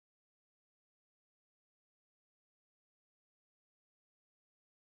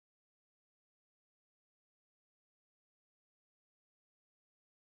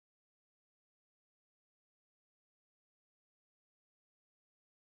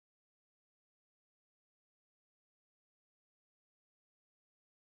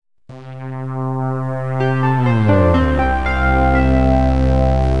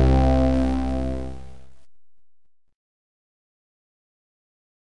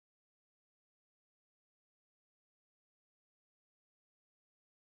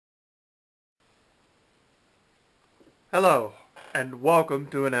Hello, and welcome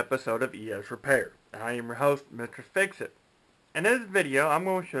to an episode of ES Repair. I am your host, Mr. Fix-It. In this video, I'm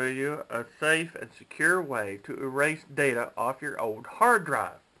going to show you a safe and secure way to erase data off your old hard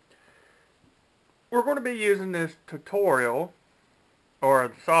drive. We're going to be using this tutorial,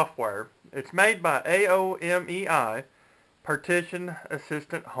 or software. It's made by AOMEI, Partition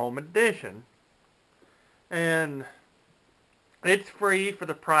Assistant Home Edition. And it's free for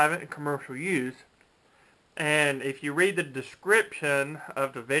the private and commercial use. And if you read the description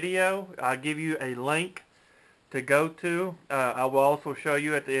of the video, I'll give you a link to go to. I will also show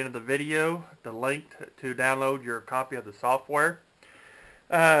you at the end of the video the link to download your copy of the software.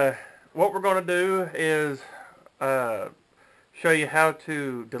 What we're going to do is show you how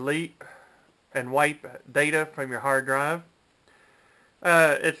to delete and wipe data from your hard drive.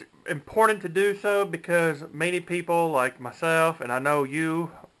 It's important to do so because many people like myself, and I know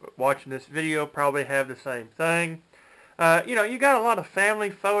you watching this video probably have the same thing. You got a lot of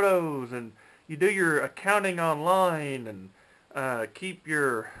family photos, and you do your accounting online, and keep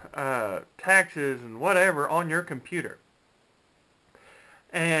your taxes and whatever on your computer.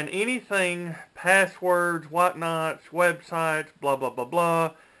 And anything, passwords, whatnots, websites, blah blah blah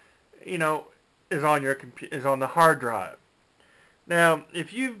blah, is on your is on the hard drive. Now,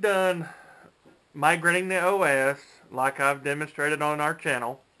 if you've done migrating the OS like I've demonstrated on our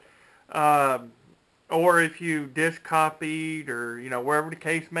channel, or if you disk copied, or wherever the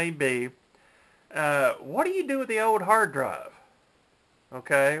case may be, what do you do with the old hard drive?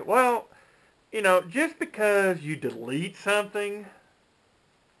 Okay, well, just because you delete something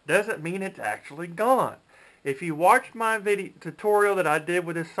doesn't mean it's actually gone. If you watched my video tutorial that I did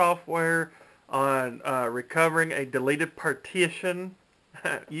with this software on recovering a deleted partition,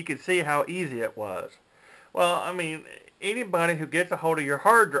 you can see how easy it was. Well, I mean, anybody who gets a hold of your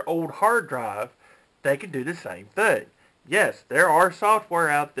old hard drive, they can do the same thing. Yes, there are software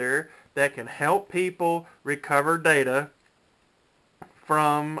out there that can help people recover data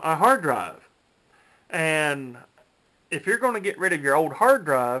from a hard drive. And if you're going to get rid of your old hard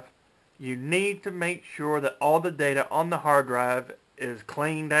drive, you need to make sure that all the data on the hard drive is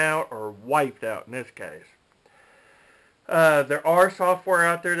cleaned out, or wiped out in this case. There are software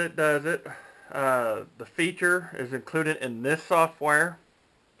out there that does it. The feature is included in this software,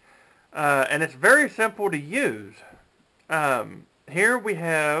 and it's very simple to use. Here we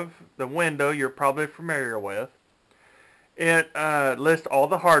have the window you're probably familiar with. It lists all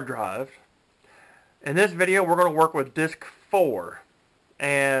the hard drives. In this video, we're going to work with disk 4,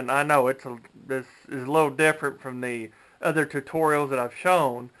 and I know this is a little different from the other tutorials that I've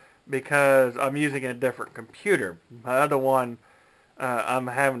shown because I'm using a different computer. My other one, I'm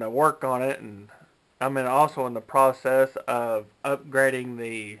having to work on it, and I'm also in the process of upgrading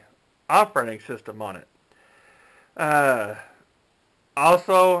the operating system on it.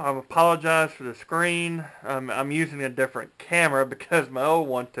 Also, I apologize for the screen. I'm using a different camera because my old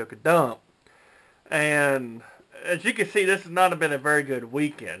one took a dump. And as you can see, this has not been a very good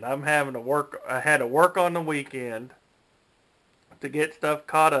weekend. I had to work on the weekend to get stuff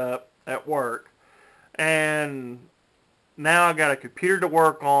caught up at work, and now I got a computer to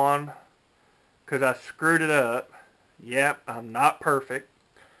work on because I screwed it up. Yep, I'm not perfect,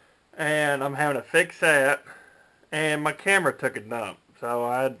 and I'm having to fix that, and my camera took a dump.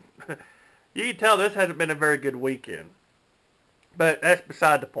 So you can tell this hasn't been a very good weekend, but that's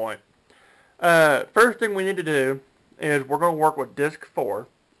beside the point. First thing we need to do is we're going to work with disk 4.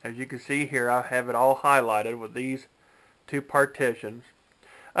 As you can see here, I have it all highlighted with these two partitions.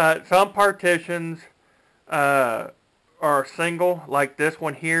 Some partitions are single, like this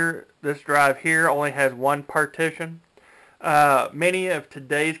one here. This drive here only has one partition. Many of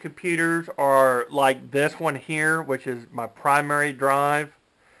today's computers are like this one here, which is my primary drive.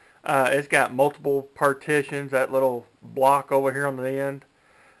 It's got multiple partitions, that little block over here on the end.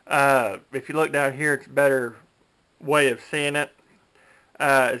 If you look down here, it's a better way of seeing it.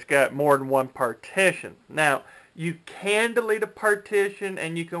 It's got more than one partition. Now, you can delete a partition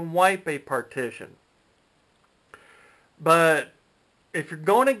and you can wipe a partition. But if you're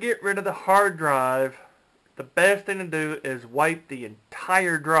going to get rid of the hard drive, the best thing to do is wipe the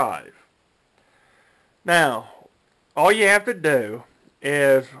entire drive. Now, all you have to do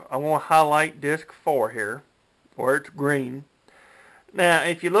is, I want to highlight disk 4 here, where it's green. Now,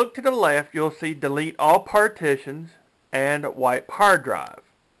 if you look to the left, you'll see delete all partitions and wipe hard drive.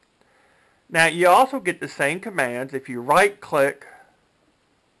 Now, you also get the same commands if you right-click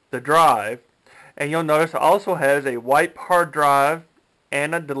the drive, and you'll notice it also has a wipe hard drive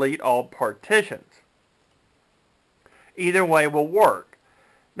and a delete all partitions. Either way will work.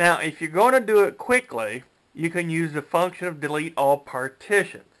 Now, if you're going to do it quickly, you can use the function of delete all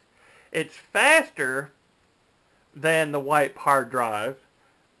partitions. It's faster than the wipe hard drive,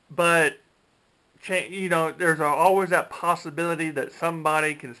 but there's always that possibility that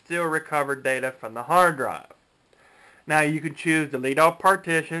somebody can still recover data from the hard drive. Now you can choose delete all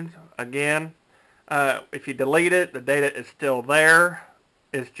partitions. Again, if you delete it, the data is still there.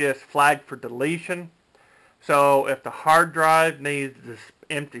 It's just flagged for deletion. So if the hard drive needs this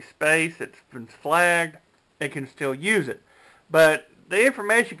empty space, it's been flagged, it can still use it. But the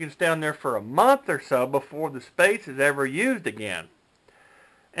information can stay on there for a month or so before the space is ever used again.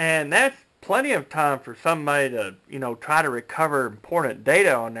 And that's plenty of time for somebody to, try to recover important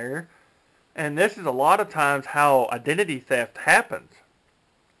data on there. And this is a lot of times how identity theft happens.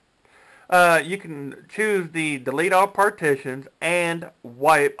 You can choose the delete all partitions and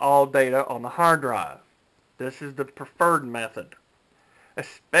wipe all data on the hard drive. This is the preferred method,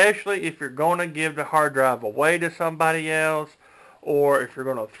 especially if you're going to give the hard drive away to somebody else, or if you're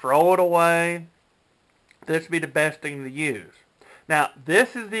going to throw it away. This would be the best thing to use. Now,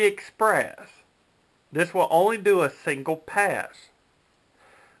 this is the Express. This will only do a single pass.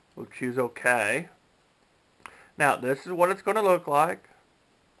 We'll choose OK. Now, this is what it's going to look like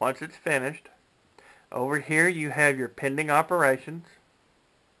once it's finished. Over here, you have your pending operations.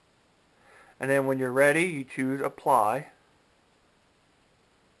 And then when you're ready, you choose Apply.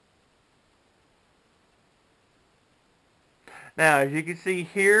 Now, as you can see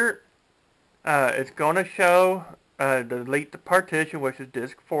here, it's going to show delete the partition, which is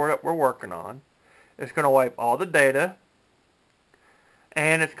disk 4 that we're working on. It's going to wipe all the data,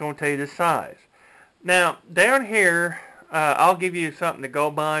 and it's going to tell you the size. Now, down here, I'll give you something to go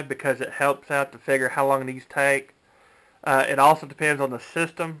by because it helps out to figure how long these take. It also depends on the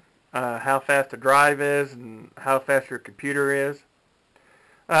system, how fast the drive is and how fast your computer is.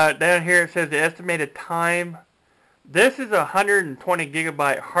 Down here it says the estimated time. This is a 120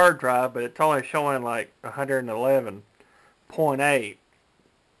 gigabyte hard drive, but it's only showing like 111.8.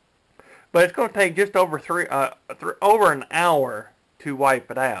 But it's going to take just over over an hour to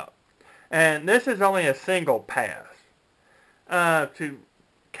wipe it out. And this is only a single pass. To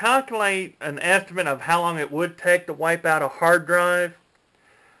calculate an estimate of how long it would take to wipe out a hard drive,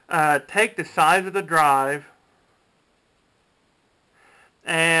 take the size of the drive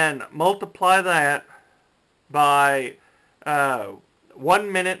and multiply that by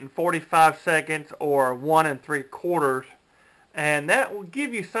 1 minute and 45 seconds or 1 3/4, and that will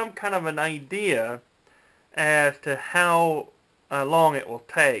give you some kind of an idea as to how long it will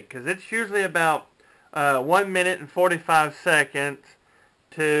take, because it's usually about 1 minute and 45 seconds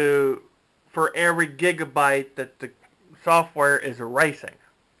for every gigabyte that the software is erasing.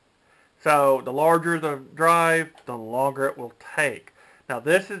 So the larger the drive, the longer it will take. Now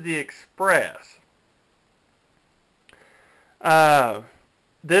this is the Express.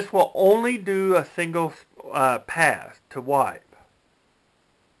 This will only do a single pass to wipe.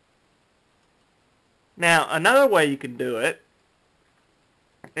 Now another way you can do it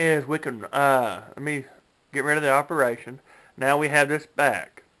is we can, let me get rid of the operation. Now we have this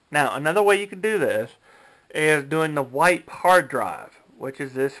back. Now another way you can do this is doing the wipe hard drive, which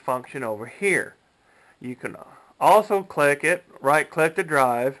is this function over here. You can also click it, right click the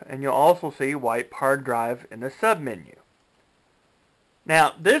drive, and you'll also see wipe hard drive in the submenu.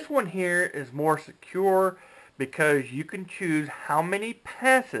 Now this one here is more secure because you can choose how many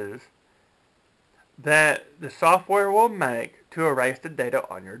passes that the software will make to erase the data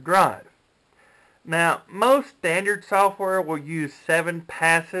on your drive. Now most standard software will use 7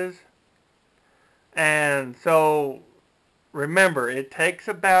 passes, and so remember it takes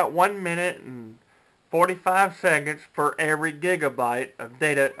about 1 minute and 45 seconds for every gigabyte of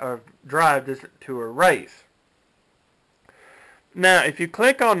data or drive to erase. Now if you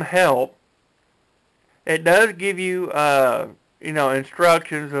click on help, it does give you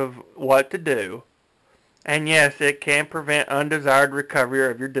instructions of what to do. And yes, it can prevent undesired recovery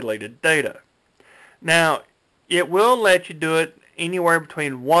of your deleted data. Now, it will let you do it anywhere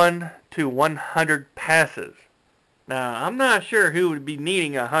between 1 to 100 passes. Now, I'm not sure who would be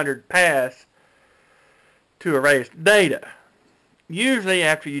needing 100 passes to erase data. Usually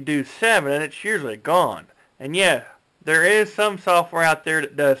after you do 7, it's usually gone. And yeah, there is some software out there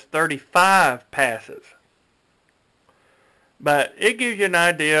that does 35 passes. But it gives you an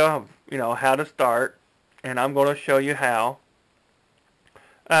idea of, how to start. And I'm going to show you how.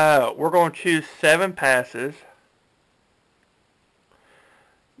 We're going to choose 7 passes.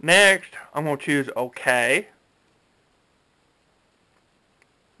 Next, I'm going to choose OK.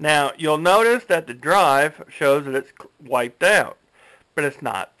 Now, you'll notice that the drive shows that it's wiped out, but it's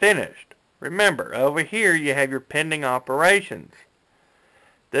not finished. Remember, over here you have your pending operations.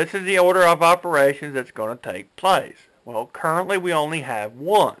 This is the order of operations that's going to take place. Well, currently we only have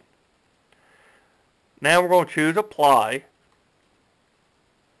one. Now we're going to choose Apply.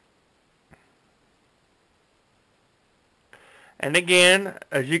 And again,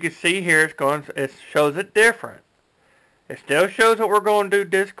 as you can see here, it shows it different. It still shows what we're going to do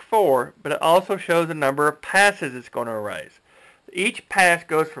disk 4, but it also shows the number of passes it's going to erase. Each pass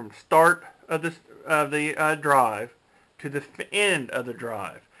goes from start of the drive to the end of the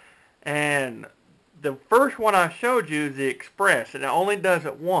drive. And the first one I showed you is the Express, and it only does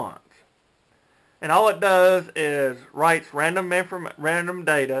it once. And all it does is writes random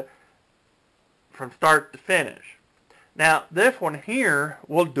data from start to finish. Now, this one here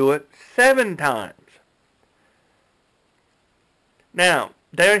will do it 7 times. Now,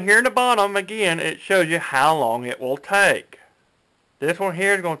 down here in the bottom, again, it shows you how long it will take. This one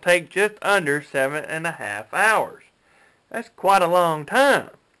here is going to take just under 7.5 hours. That's quite a long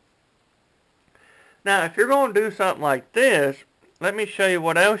time. Now, if you're going to do something like this, let me show you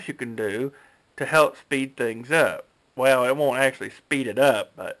what else you can do to help speed things up. Well, it won't actually speed it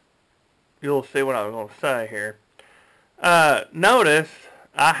up, but you'll see what I'm going to say here. Notice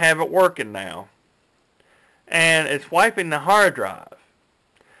I have it working now, and it's wiping the hard drive.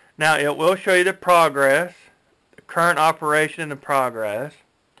 Now, it will show you the progress, the current operation and the progress.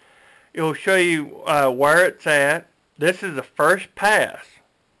 It will show you where it's at. This is the first pass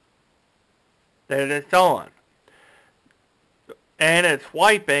that it's on. And it's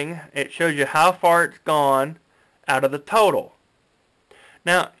wiping. It shows you how far it's gone out of the total.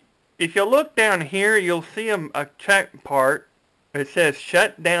 Now, if you look down here, you'll see a check part. It says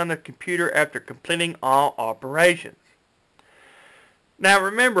shut down the computer after completing all operations. Now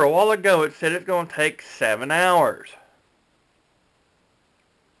remember, a while ago it said it's going to take 7 hours.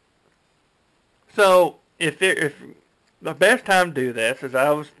 So if the best time to do this, as I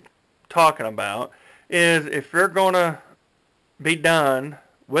was talking about, is if you're going to be done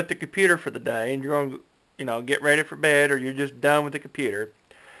with the computer for the day and you're going to, get ready for bed, or you're just done with the computer,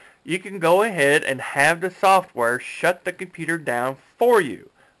 you can go ahead and have the software shut the computer down for you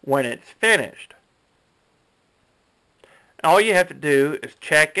when it's finished. All you have to do is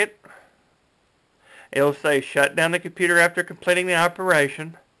check it. It'll say shut down the computer after completing the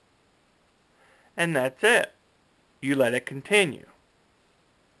operation, and that's it. You let it continue.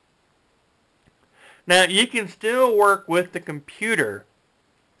 Now, you can still work with the computer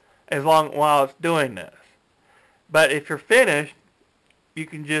while it's doing this. But if you're finished, you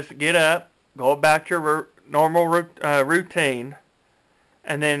can just get up, go about your normal routine,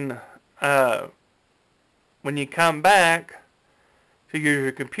 and then when you come back to use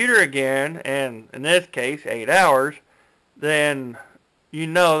your computer again, and in this case 8 hours, then you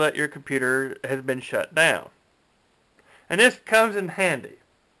know that your computer has been shut down. And this comes in handy.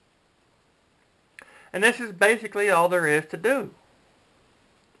 And this is basically all there is to do.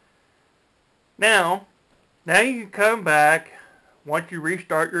 Now you can come back once you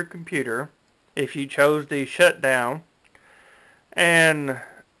restart your computer, if you chose the shutdown, and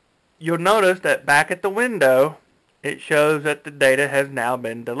you'll notice that back at the window, it shows that the data has now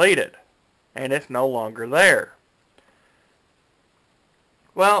been deleted, and it's no longer there.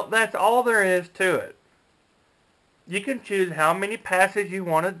 Well, that's all there is to it. You can choose how many passes you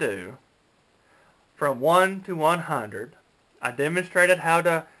want to do, from 1 to 100. I demonstrated how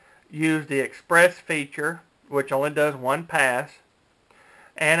to use the Express feature, which only does 1 pass.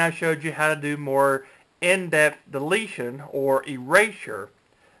 And I showed you how to do more in-depth deletion or erasure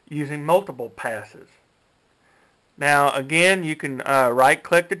using multiple passes. Now again, you can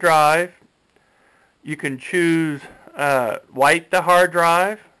right-click the drive. You can choose wipe the hard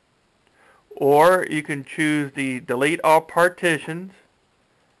drive, or you can choose the delete all partitions.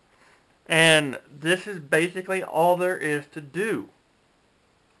 And this is basically all there is to do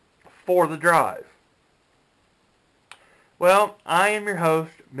for the drive. Well, I am your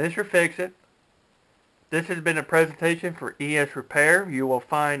host, Mr. Fix-It. This has been a presentation for ES Repair. You will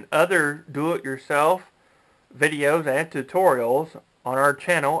find other do-it-yourself videos and tutorials on our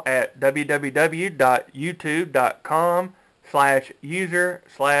channel at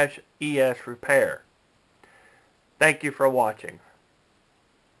www.youtube.com/user/ESRepair. Thank you for watching.